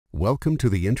Welcome to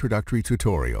the introductory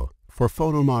tutorial for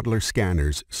PhotoModeler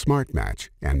Scanner's SmartMatch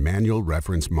and Manual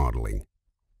Reference Modeling.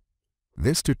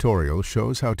 This tutorial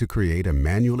shows how to create a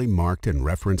manually marked and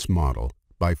referenced model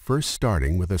by first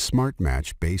starting with a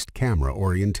SmartMatch-based camera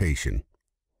orientation.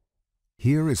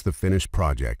 Here is the finished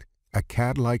project, a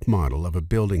CAD-like model of a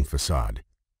building facade.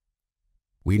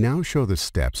 We now show the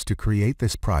steps to create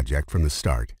this project from the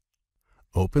start.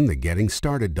 Open the Getting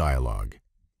Started dialog.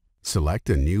 Select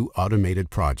a new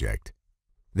automated project.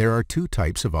 There are two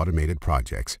types of automated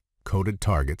projects, coded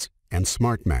targets and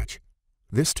SmartMatch.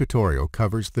 This tutorial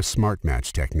covers the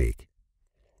SmartMatch technique.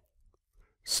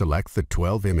 Select the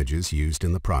 12 images used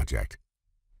in the project.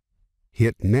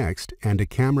 Hit Next and a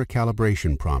camera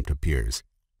calibration prompt appears.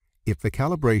 If the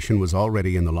calibration was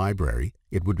already in the library,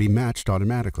 it would be matched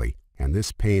automatically, and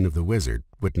this pane of the wizard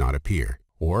would not appear.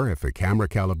 Or if a camera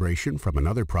calibration from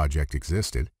another project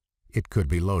existed, it could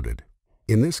be loaded.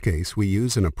 In this case, we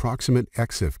use an approximate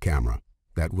EXIF camera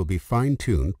that will be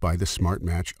fine-tuned by the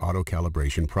SmartMatch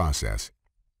auto-calibration process.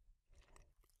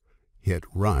 Hit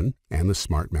Run and the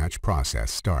SmartMatch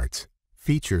process starts.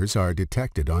 Features are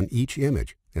detected on each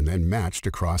image and then matched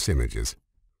across images.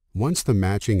 Once the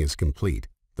matching is complete,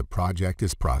 the project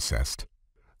is processed.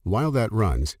 While that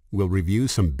runs, we'll review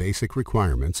some basic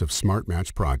requirements of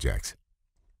SmartMatch projects.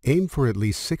 Aim for at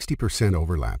least 60%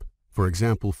 overlap. For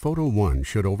example, Photo 1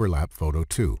 should overlap Photo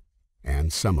 2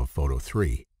 and some of Photo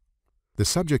 3. The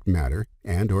subject matter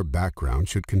and/or background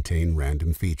should contain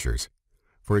random features.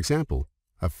 For example,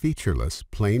 a featureless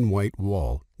plain white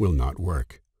wall will not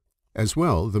work. As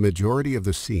well, the majority of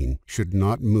the scene should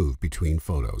not move between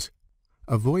photos.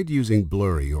 Avoid using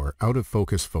blurry or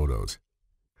out-of-focus photos.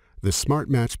 The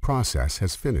SmartMatch process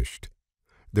has finished.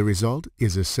 The result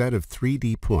is a set of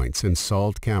 3D points and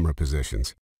solved camera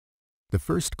positions. The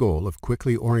first goal of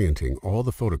quickly orienting all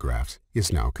the photographs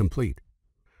is now complete.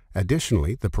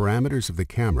 Additionally, the parameters of the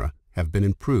camera have been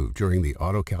improved during the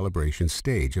auto-calibration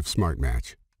stage of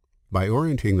SmartMatch. By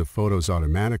orienting the photos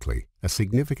automatically, a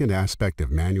significant aspect of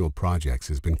manual projects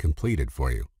has been completed for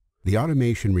you. The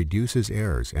automation reduces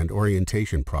errors and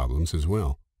orientation problems as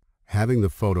well. Having the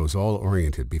photos all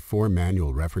oriented before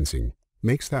manual referencing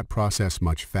makes that process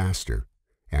much faster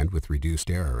and with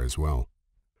reduced error as well.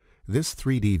 This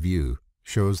 3D view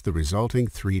shows the resulting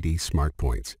 3D smart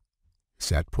points.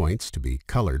 Set points to be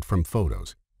colored from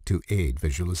photos to aid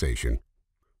visualization.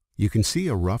 You can see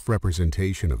a rough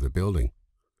representation of the building.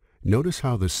 Notice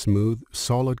how the smooth,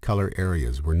 solid color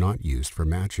areas were not used for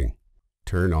matching.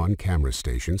 Turn on camera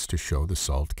stations to show the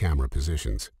solved camera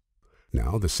positions.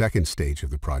 Now the second stage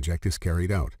of the project is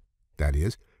carried out. That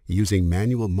is, using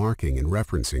manual marking and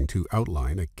referencing to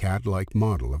outline a CAD-like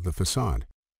model of the facade.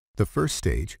 The first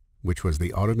stage, which was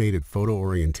the automated photo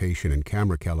orientation and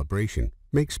camera calibration,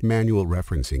 makes manual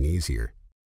referencing easier.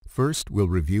 First, we'll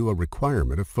review a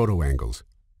requirement of photo angles.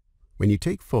 When you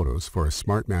take photos for a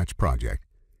SmartMatch project,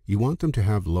 you want them to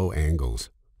have low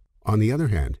angles. On the other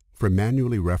hand, for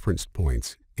manually referenced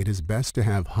points, it is best to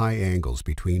have high angles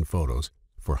between photos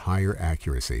for higher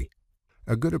accuracy.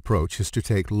 A good approach is to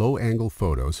take low-angle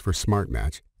photos for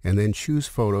SmartMatch and then choose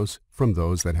photos from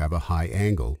those that have a high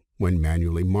angle when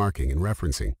manually marking and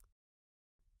referencing.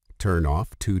 Turn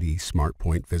off 2D Smart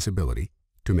Point visibility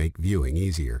to make viewing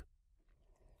easier.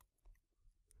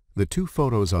 The two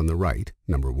photos on the right,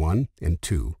 number 1 and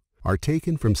 2, are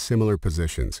taken from similar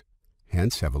positions,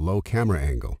 hence have a low camera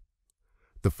angle.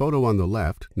 The photo on the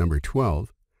left, number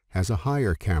 12, has a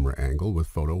higher camera angle with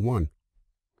Photo 1.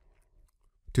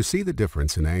 To see the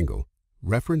difference in angle,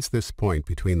 reference this point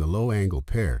between the low-angle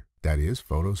pair, that is,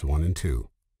 Photos 1 and 2.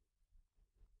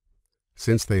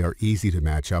 Since they are easy to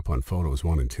match up on Photos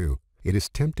 1 and 2, it is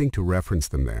tempting to reference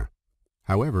them there.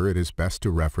 However, it is best to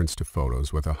reference to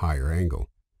photos with a higher angle.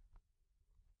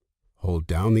 Hold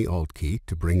down the Alt key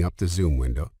to bring up the zoom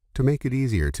window to make it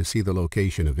easier to see the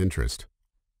location of interest.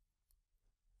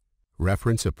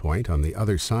 Reference a point on the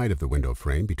other side of the window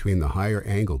frame between the higher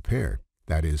angle pair,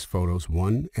 that is, Photos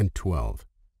 1 and 12.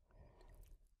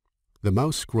 The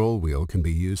mouse scroll wheel can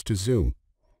be used to zoom.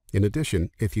 In addition,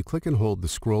 if you click and hold the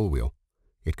scroll wheel,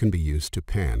 it can be used to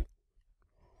pan.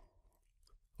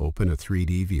 Open a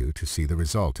 3D view to see the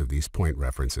result of these point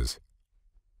references.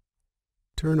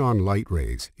 Turn on light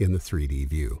rays in the 3D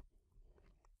view.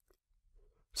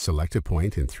 Select a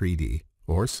point in 3D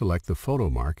or select the photo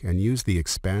mark and use the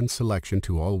Expand Selection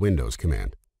to All Windows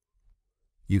command.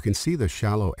 You can see the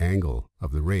shallow angle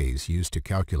of the rays used to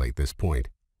calculate this point.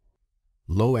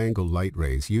 Low-angle light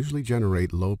rays usually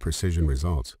generate low precision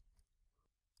results.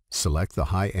 Select the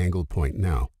high-angle point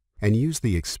now and use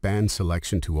the Expand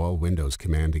Selection to All Windows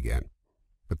command again,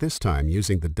 but this time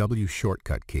using the W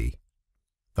shortcut key.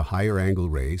 The higher angle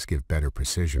rays give better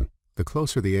precision. The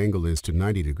closer the angle is to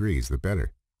 90 degrees, the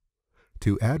better.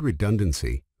 To add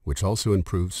redundancy, which also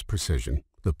improves precision,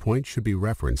 the point should be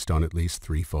referenced on at least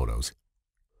 3 photos.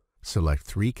 Select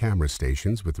 3 camera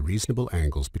stations with reasonable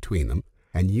angles between them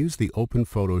and use the Open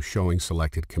Photo Showing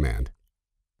Selected command.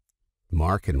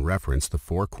 Mark and reference the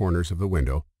 4 corners of the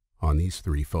window on these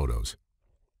 3 photos.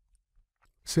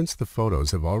 Since the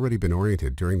photos have already been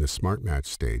oriented during the SmartMatch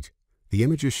stage, the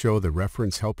images show the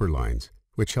reference helper lines,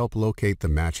 which help locate the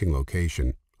matching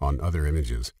location on other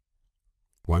images.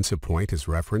 Once a point is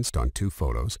referenced on 2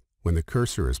 photos, when the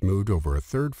cursor is moved over a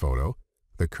 3rd photo,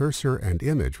 the cursor and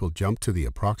image will jump to the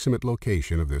approximate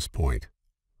location of this point.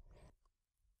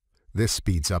 This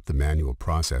speeds up the manual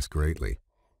process greatly.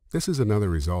 This is another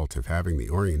result of having the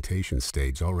orientation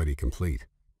stage already complete.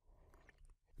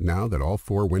 Now that all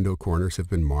 4 window corners have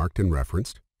been marked and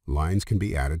referenced, lines can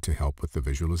be added to help with the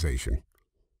visualization.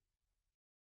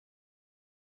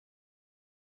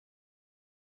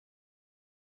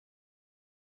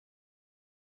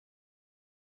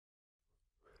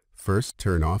 First,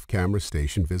 turn off camera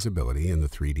station visibility in the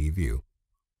 3D view.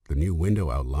 The new window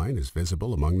outline is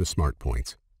visible among the smart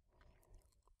points.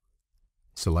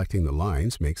 Selecting the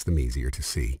lines makes them easier to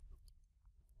see.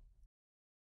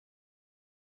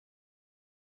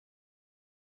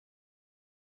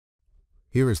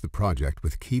 Here is the project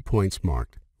with key points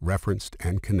marked, referenced,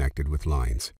 and connected with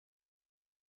lines.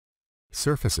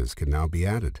 Surfaces can now be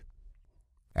added.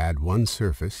 Add one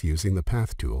surface using the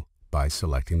Path tool by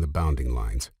selecting the bounding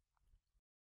lines.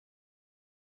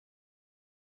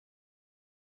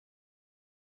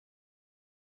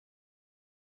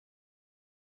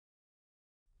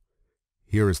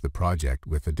 Here is the project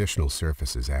with additional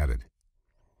surfaces added.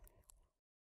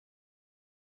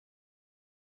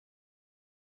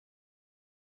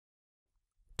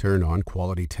 Turn on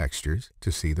Quality Textures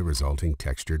to see the resulting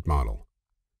textured model.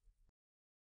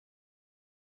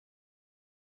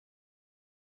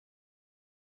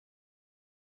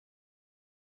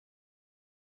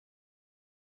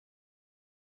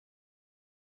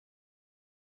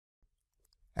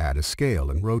 Add a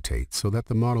scale and rotate so that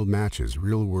the model matches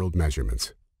real-world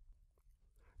measurements.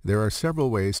 There are several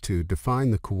ways to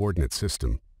define the coordinate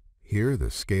system. Here,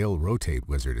 the Scale Rotate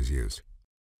wizard is used.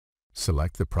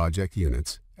 Select the project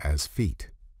units as feet.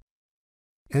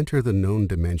 Enter the known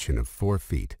dimension of 4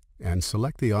 feet and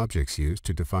select the objects used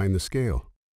to define the scale.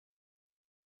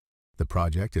 The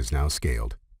project is now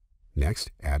scaled.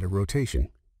 Next, add a rotation.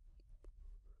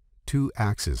 2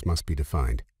 axes must be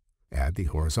defined. Add the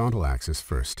horizontal axis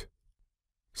first.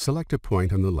 Select a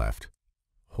point on the left.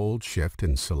 Hold Shift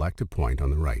and select a point on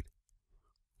the right.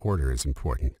 Order is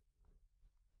important.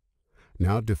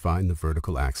 Now define the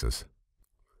vertical axis.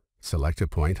 Select a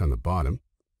point on the bottom.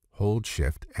 Hold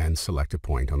Shift and select a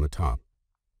point on the top.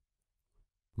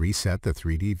 Reset the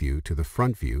 3D view to the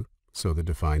front view so the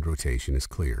defined rotation is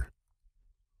clear.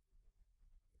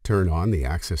 Turn on the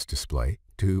axis display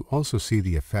to also see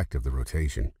the effect of the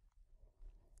rotation.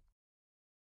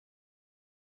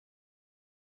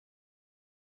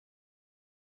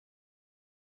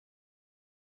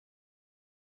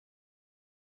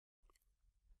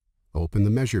 Open the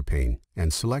Measure pane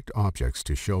and select objects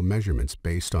to show measurements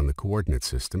based on the coordinate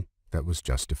system that was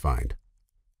just defined.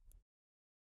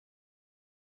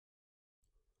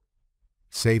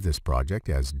 Save this project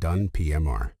as Done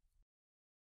PMR.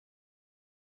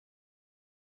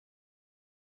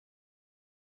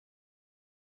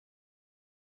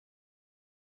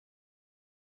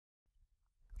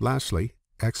 Lastly,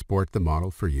 export the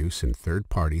model for use in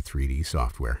third-party 3D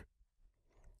software.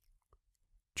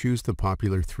 Choose the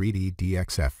popular 3D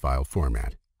DXF file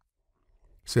format.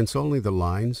 Since only the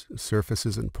lines,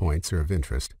 surfaces, and points are of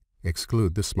interest,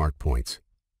 exclude the smart points.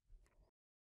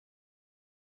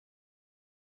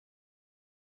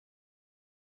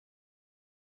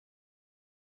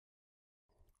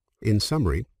 In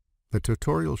summary, the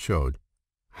tutorial showed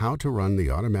how to run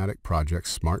the Automatic Project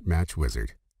SmartMatch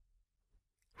wizard,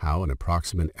 how an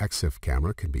approximate EXIF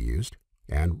camera can be used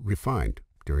and refined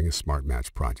during a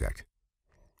SmartMatch project,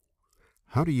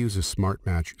 how to use a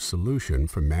SmartMatch solution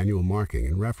for manual marking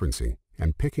and referencing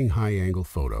and picking high-angle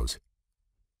photos,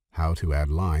 how to add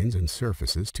lines and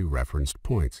surfaces to referenced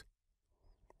points,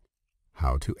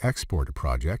 how to export a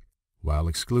project while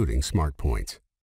excluding smart points.